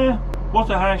hashtags on there. What's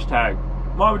a hashtag?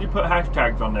 Why would you put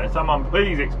hashtags on there? Someone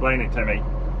please explain it to me.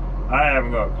 I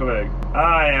haven't got a clue.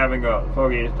 I haven't got the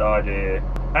foggiest idea.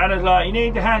 Anna's like, you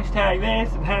need to hashtag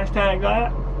this and hashtag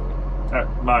that. That's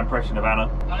my impression of Anna.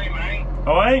 Hey mate.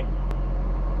 Alright?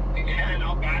 Yeah,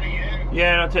 not bad, are you?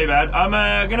 Yeah, not too bad. I'm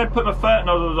gonna put my fert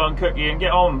nozzles on Cookie and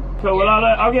get on. Cool, well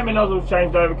I'll get my nozzles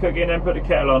changed over Cookie and then put the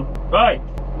kettle on. Right,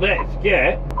 let's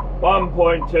get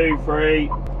 1.23.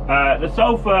 The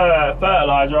sulphur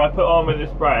fertiliser I put on with the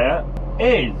sprayer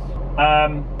is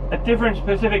a different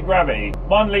specific gravity.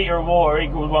 1 litre of water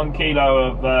equals 1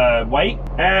 kilo of weight,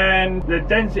 and the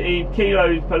density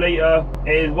kilos per litre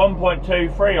is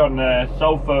 1.23 on the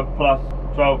sulphur plus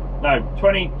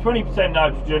 20%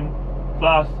 nitrogen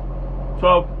plus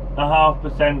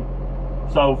 12.5%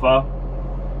 sulphur,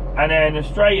 and then the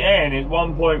straight N is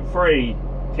 1.3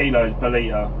 kilos per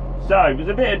litre. So there's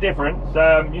a bit of difference.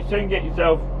 You soon get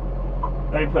yourself,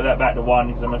 let me put that back to 1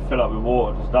 because I'm going to fill up with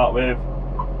water to start with.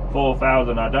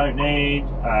 4,000 I don't need.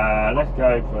 Let's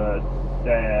go for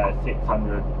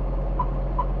 600.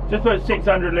 Just put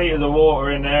 600 litres of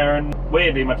water in there, and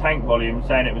weirdly my tank volume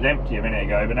saying it was empty a minute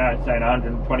ago, but now it's saying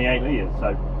 128 litres.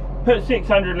 So put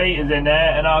 600 litres in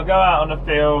there, and I'll go out on the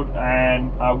field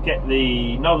and I'll get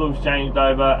the nozzles changed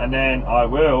over, and then I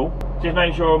will just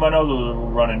make sure all my nozzles are all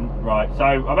running right. So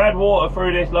I've had water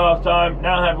through this last time,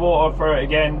 now I had water through it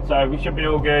again, so we should be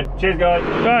all good. Cheers guys.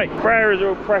 Right, sprayer is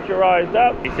all pressurised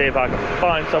up. Let's see if I can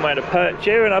find somewhere to perch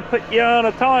you, and I'll put you on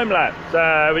a time lapse.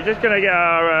 We're just going to get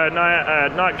our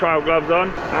night trial gloves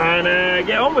on and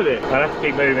get on with it. I'll have to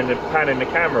keep moving the panning the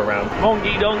camera around.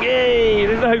 Monkey donkey,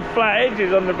 there's no flat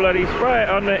edges on the bloody spray,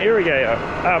 on the irrigator.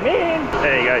 Oh man,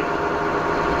 there you go.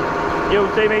 You'll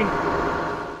see me.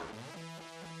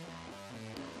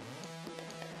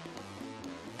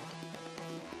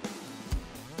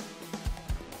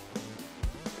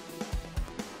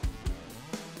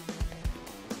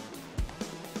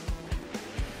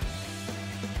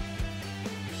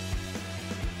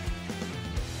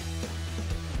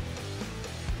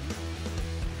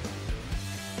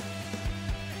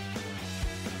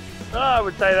 I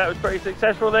would say that was pretty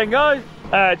successful then guys.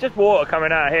 Just water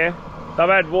coming out here. I've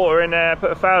had water in there,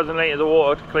 put 1,000 litres of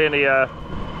water to clear the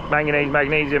manganese,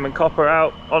 magnesium and copper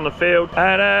out on the field,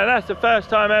 and that's the first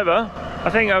time ever I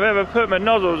think I've ever put my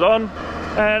nozzles on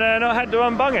and not had to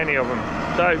unbung any of them.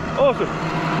 So awesome.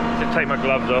 Just take my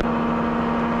gloves off.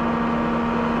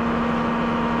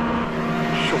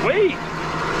 Sweet.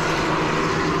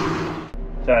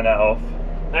 Turn that off.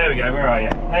 There we go, where are you?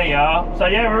 There you are. So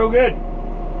yeah, we're all good.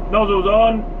 Nozzles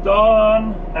on,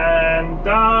 done, and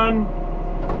done.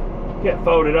 Get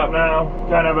folded up now.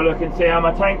 Go and have a look and see how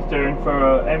my tank's doing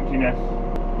for emptiness.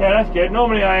 Yeah, that's good.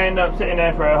 Normally I end up sitting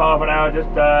there for half an hour, just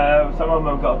some of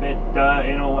them have got a bit dirt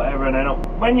in or whatever, and then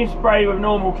when you spray with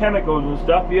normal chemicals and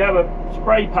stuff, you have a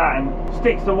spray pattern,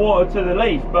 sticks the water to the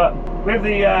leaf, but with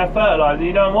the fertilizer,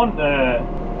 you don't want the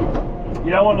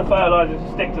fertilizer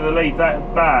to stick to the leaf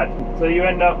that bad. So you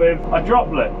end up with a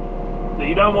droplet that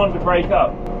you don't want to break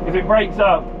up. If it breaks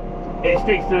up, it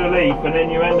sticks to the leaf, and then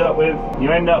you end up with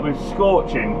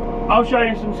scorching. I'll show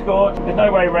you some scorch. There's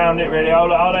no way around it really.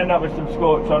 I'll end up with some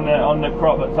scorch on the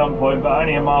crop at some point, but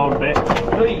only a mild bit.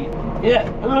 Yeah.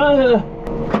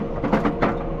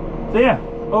 So yeah,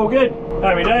 all good.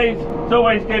 Happy days. It's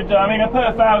always good. I mean, I put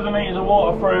 1,000 litres of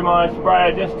water through my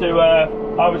sprayer just to. I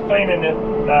was cleaning the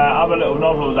other little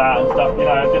nozzles out and stuff. You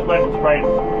know, I just went and sprayed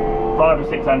 500 or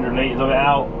 600 litres of it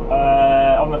out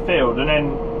on the field, and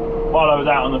then while I was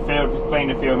out on the field, just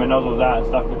cleaned a few of my nozzles out and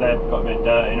stuff because they've got a bit of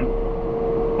dirt in them.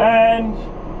 And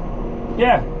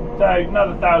yeah, so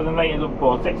another 1,000 litres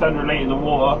or 600 litres of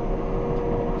water.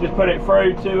 Just put it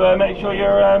through to make sure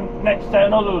your next set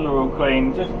of nozzles are all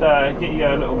clean. Just get you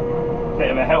a little bit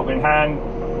of a helping hand,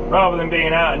 rather than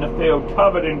being out in the field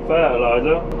covered in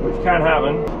fertiliser, which can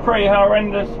happen. It's pretty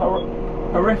horrendous,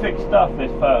 horrific stuff,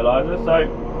 this fertiliser. So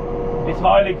it's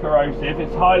highly corrosive,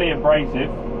 it's highly abrasive,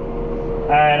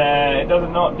 and it does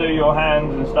not do your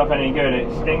hands and stuff any good. It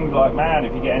stings like mad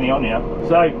if you get any on you.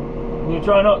 So you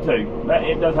try not to.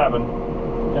 It does happen.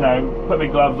 You know, put my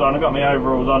gloves on. I've got my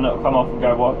overalls on that'll come off and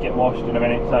go get washed in a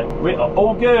minute. So we're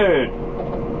all good.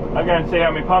 I'm going to see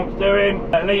how my pump's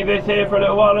doing. Leave this here for a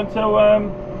little while until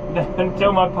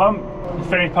until my pump is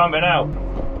finished pumping out.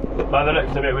 By the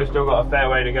looks of it, we've still got a fair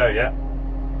way to go yet.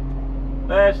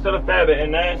 There's still a fair bit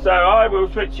in there. So I will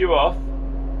switch you off,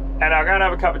 and I'll go and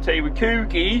have a cup of tea with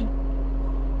Kooky.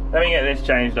 Let me get this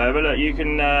changed over. Look, you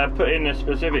can put in the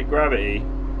specific gravity.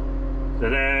 So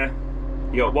there,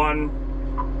 you got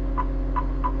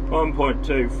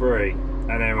 1.23,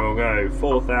 and then we'll go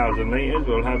 4,000 litres.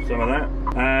 We'll have some of that.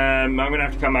 I'm going to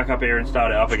have to come back up here and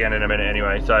start it up again in a minute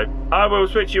anyway. So I will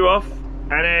switch you off,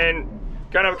 and then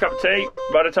go and have a cup of tea.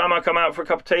 By the time I come out for a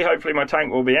cup of tea, hopefully my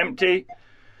tank will be empty,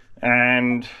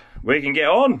 and we can get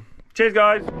on. Cheers,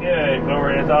 guys. Yeah,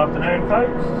 glorious afternoon,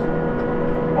 folks.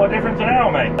 What a difference an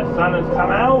hour, mate. The sun has come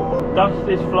out, dust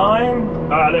is flying,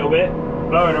 a little bit,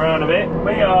 blowing around a bit.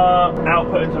 We are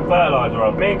out putting some fertiliser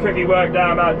on. Me and Cookie worked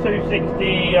out about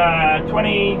 260,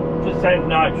 20%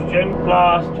 nitrogen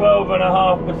plus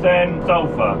 12.5%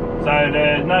 sulphur. So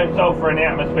there's no sulphur in the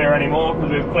atmosphere anymore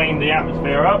because we've cleaned the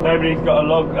atmosphere up. Nobody's got a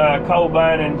coal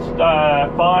burning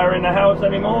fire in the house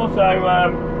anymore, so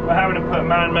we're having to put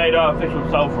man-made artificial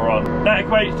sulphur on. That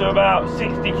equates to about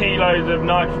 60 kilos of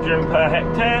nitrogen per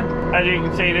hectare. As you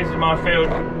can see, this is my field.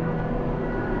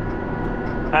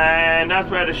 And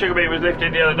that's where the sugar beet was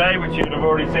lifted the other day, which you'd have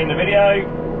already seen the video.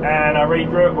 And I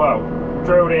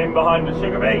drilled it in behind the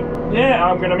sugar beet. Yeah,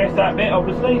 I'm going to miss that bit,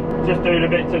 obviously. Just do the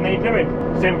bits that need doing.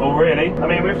 Simple, really. I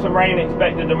mean, with some rain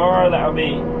expected tomorrow, that would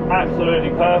be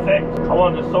absolutely perfect. I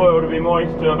want the soil to be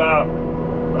moist to about,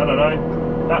 I don't know,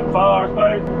 that far, I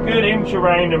suppose. Good inch of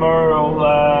rain tomorrow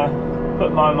will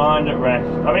put my mind at rest.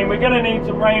 I mean, we're going to need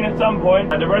some rain at some point.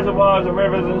 The reservoirs and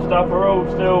rivers and stuff are all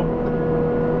still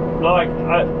like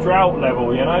at drought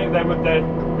level, you know.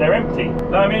 They're empty.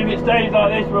 So, I mean, if it stays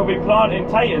like this, we'll be planting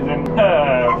taters in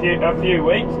a few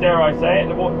weeks, dare I say it.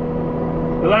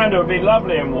 The land will be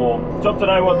lovely and warm. It's up to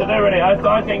know what to do in it.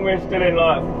 I think we're still in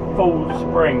like full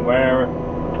spring, where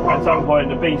at some point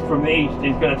the beast from the east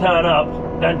is going to turn up,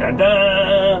 dun dun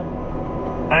dun,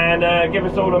 and give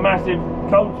us all a massive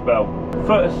cold spell. A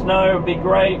foot of snow would be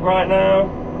great right now.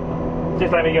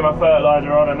 Just let me get my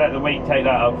fertiliser on and let the wheat take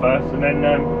that up first, and then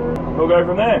we'll go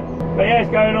from there. But yeah,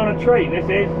 it's going on a treat, this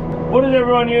is. What does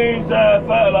everyone use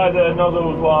fertiliser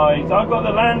nozzles wise? I've got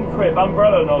the Land Crip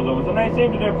umbrella nozzles, and they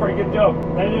seem to do a pretty good job.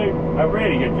 They do a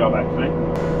really good job, actually.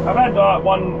 I've had like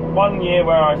one year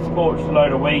where I scorched a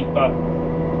load of wheat, but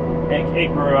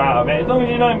it grew out of it. As long as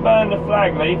you don't burn the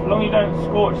flag leaf, as long as you don't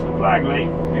scorch the flag leaf,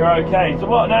 you're okay. So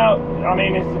what now? I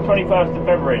mean, it's the 21st of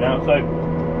February now, so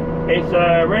it's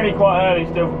really quite early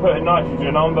still for putting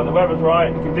nitrogen on, but the weather's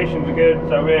right, the conditions are good,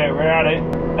 so we're at it.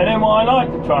 And then what I like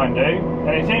to try and do,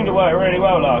 and it seemed to work really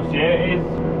well last year, is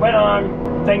when I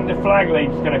think the flag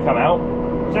leaf's going to come out,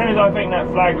 as soon as I think that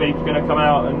flag leaf's going to come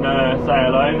out and say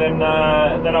hello, then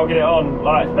I'll get it on.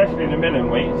 Like, especially the milling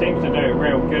wheat, it seems to do a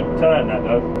real good turn, that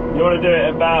does. You want to do it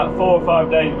about 4 or 5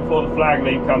 days before the flag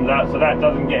leaf comes out, so that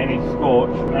doesn't get any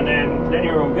scorch, and then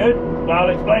you're all good. Now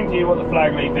I'll explain to you what the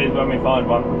flag leaf is when we find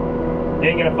one. You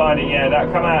ain't going to find it yet.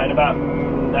 That'll come out in about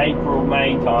April,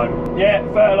 May time. Yeah,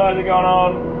 fertiliser going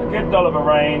on, a good dollop of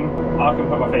rain, I can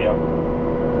put my feet up.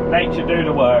 nature do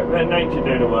the work. Let nature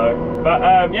do the work. But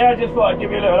yeah, I just thought I'd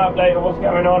give you a little update of what's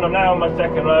going on. I'm now on my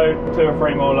second load, 2 or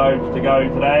 3 more loads to go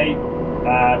today.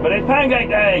 But it's pancake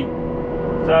day,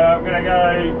 so I'm gonna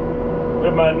go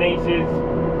with my nieces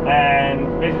and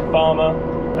Mrs. Farmer,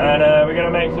 and we're gonna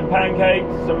make some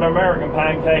pancakes, some American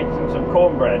pancakes, and some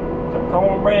cornbread. Some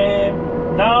cornbread.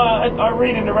 No, I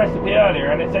read in the recipe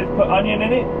earlier, and it says put onion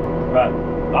in it, but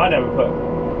I never put.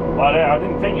 I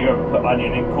didn't think you ever put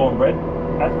onion in cornbread.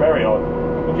 That's very odd.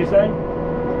 What'd you say?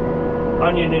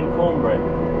 Onion in cornbread.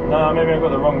 No, maybe I've got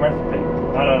the wrong recipe.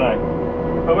 I don't know.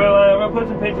 But we'll put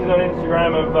some pictures on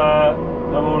Instagram of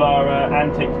all our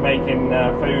antics making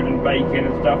food and baking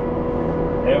and stuff.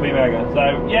 It'll be mega.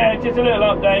 So yeah, just a little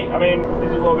update. I mean,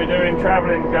 this is what we're doing.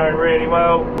 Traveling's going really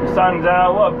well. The sun's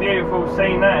out. What a beautiful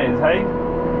scene that is, hey?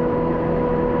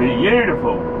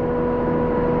 Beautiful.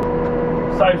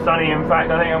 So sunny, in fact,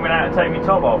 I think I'm going to have to take my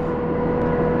top off.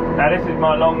 Now this is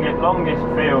my longest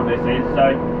field, this is,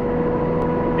 so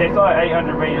it's like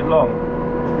 800 metres long.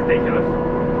 It's ridiculous.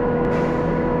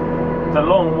 It's a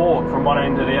long walk from one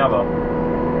end to the other.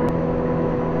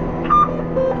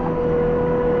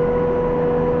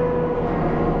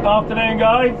 Afternoon,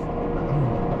 guys.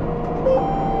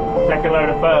 Second load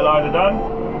of fertiliser done.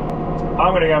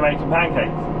 I'm going to go make some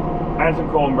pancakes and some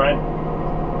cornbread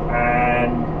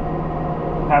and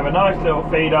have a nice little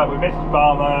feed up with Mrs.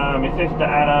 Farmer, my sister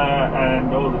Anna,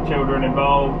 and all the children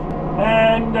involved.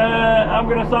 And I'm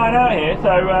going to sign out here.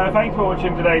 So thanks for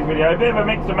watching today's video. A bit of a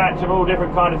mix and match of all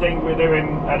different kind of things we're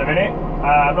doing at the minute.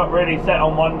 I'm not really set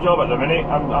on one job at the minute.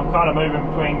 I'm kind of moving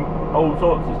between all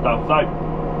sorts of stuff.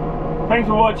 So thanks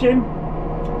for watching.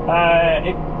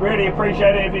 Really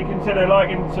appreciate it if you consider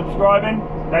liking, subscribing,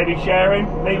 maybe sharing,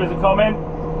 leave us a comment,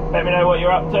 let me know what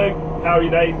you're up to, how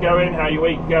your day's going, how your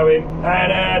week's going.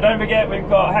 And don't forget, we've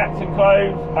got hats and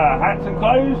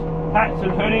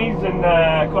hoodies and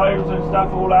clothes and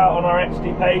stuff all out on our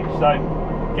Etsy page, so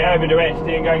get over to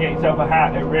Etsy and go and get yourself a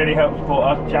hat. It really helps support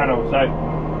our channel. So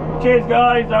cheers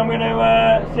guys, I'm going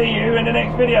to see you in the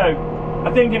next video.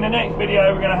 I think in the next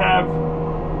video we're going to have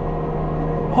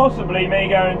possibly me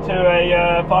going to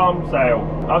a farm sale.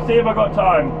 I'll see if I've got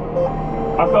time.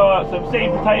 I've got some seed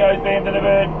potatoes being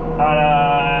delivered,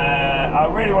 and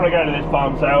I really want to go to this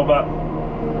farm sale, but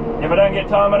if I don't get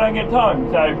time, I don't get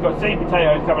time. So we've got seed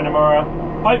potatoes coming tomorrow.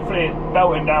 Hopefully it's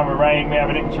belting down with rain. We have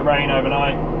an inch of rain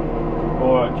overnight,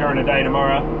 or during the day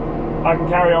tomorrow. I can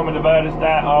carry on with the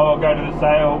verdostat, I'll go to the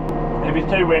sale. If it's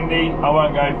too windy, I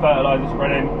won't go fertiliser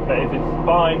spreading, but if it's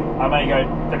fine, I may go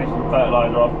finish some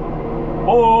fertiliser off.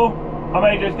 Or I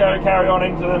may just go and carry on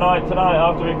into the night tonight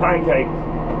after my pancakes.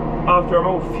 After I'm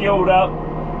all fueled up,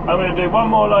 I'm going to do one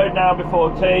more load now before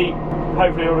tea.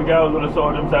 Hopefully all the girls will have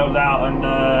sorted themselves out, and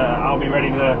I'll be ready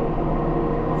to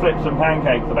flip some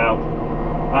pancakes about.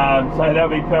 So there'll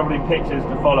be probably pictures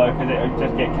to follow, because it'll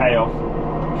just get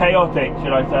chaotic,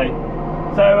 should I say.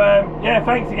 So yeah,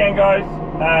 thanks again guys.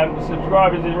 The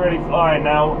subscribers is really flying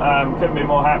now. Couldn't be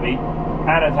more happy.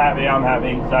 Anna's happy, I'm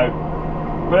happy. So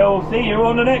we'll see you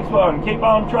on the next one. Keep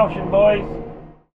on troshing, boys.